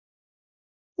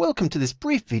Welcome to this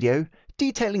brief video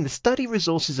detailing the study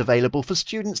resources available for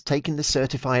students taking the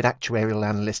Certified Actuarial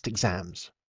Analyst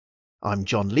exams. I'm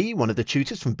John Lee, one of the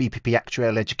tutors from BPP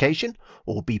Actuarial Education,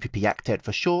 or BPP ActEd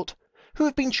for short, who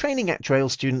have been training actuarial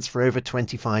students for over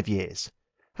 25 years,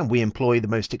 and we employ the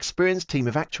most experienced team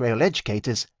of actuarial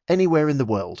educators anywhere in the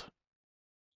world.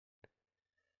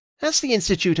 As the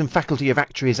Institute and Faculty of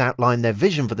Actuaries outlined their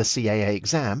vision for the CAA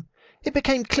exam, it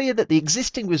became clear that the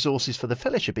existing resources for the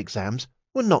fellowship exams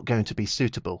were not going to be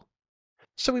suitable.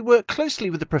 So we worked closely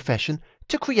with the profession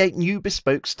to create new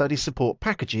bespoke study support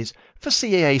packages for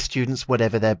CAA students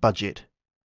whatever their budget.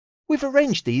 We've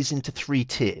arranged these into 3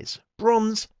 tiers: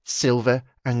 bronze, silver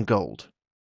and gold.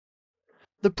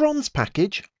 The bronze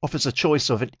package offers a choice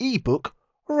of an e-book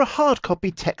or a hard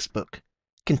copy textbook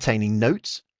containing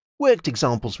notes, worked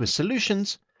examples with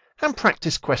solutions and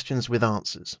practice questions with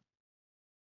answers.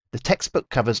 The textbook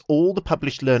covers all the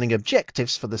published learning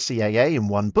objectives for the CAA in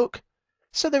one book,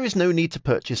 so there is no need to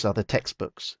purchase other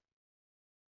textbooks.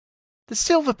 The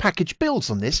silver package builds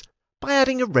on this by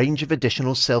adding a range of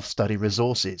additional self-study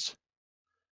resources.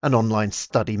 An online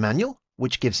study manual,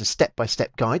 which gives a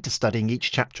step-by-step guide to studying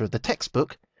each chapter of the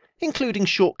textbook, including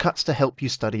shortcuts to help you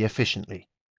study efficiently.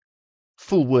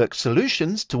 Full work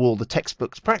solutions to all the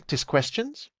textbook's practice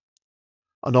questions.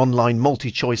 An online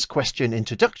multi-choice question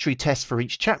introductory test for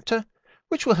each chapter,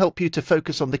 which will help you to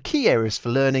focus on the key areas for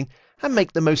learning and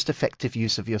make the most effective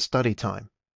use of your study time.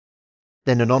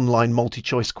 Then an online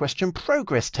multi-choice question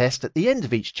progress test at the end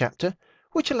of each chapter,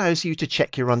 which allows you to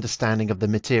check your understanding of the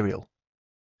material.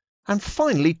 And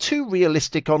finally, 2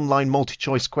 realistic online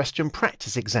multi-choice question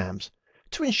practice exams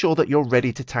to ensure that you're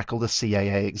ready to tackle the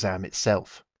CAA exam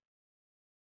itself.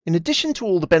 In addition to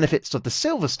all the benefits of the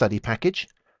silver study package,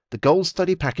 the Gold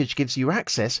Study Package gives you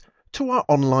access to our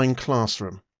online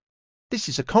classroom. This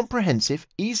is a comprehensive,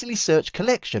 easily searched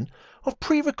collection of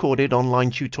pre-recorded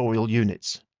online tutorial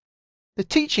units. The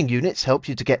teaching units help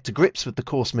you to get to grips with the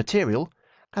course material,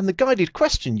 and the guided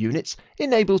question units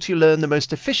enable you to learn the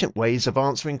most efficient ways of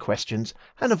answering questions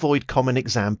and avoid common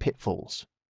exam pitfalls.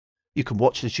 You can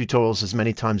watch the tutorials as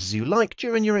many times as you like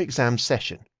during your exam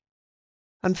session.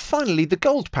 And finally, the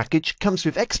Gold package comes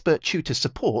with expert tutor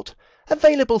support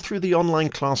available through the online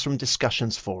classroom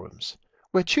discussions forums,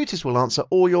 where tutors will answer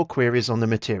all your queries on the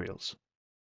materials.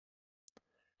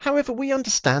 However, we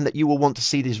understand that you will want to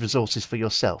see these resources for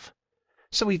yourself,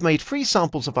 so we've made free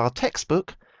samples of our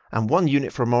textbook and 1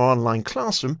 unit from our online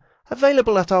classroom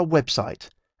available at our website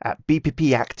at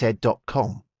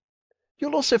bppacted.com.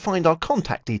 You'll also find our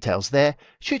contact details there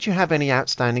should you have any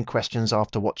outstanding questions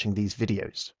after watching these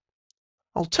videos.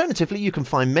 Alternatively, you can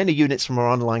find many units from our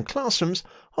online classrooms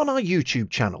on our YouTube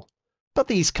channel, but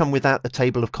these come without the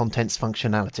table of contents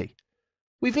functionality.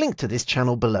 We've linked to this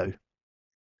channel below.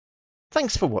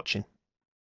 Thanks for watching.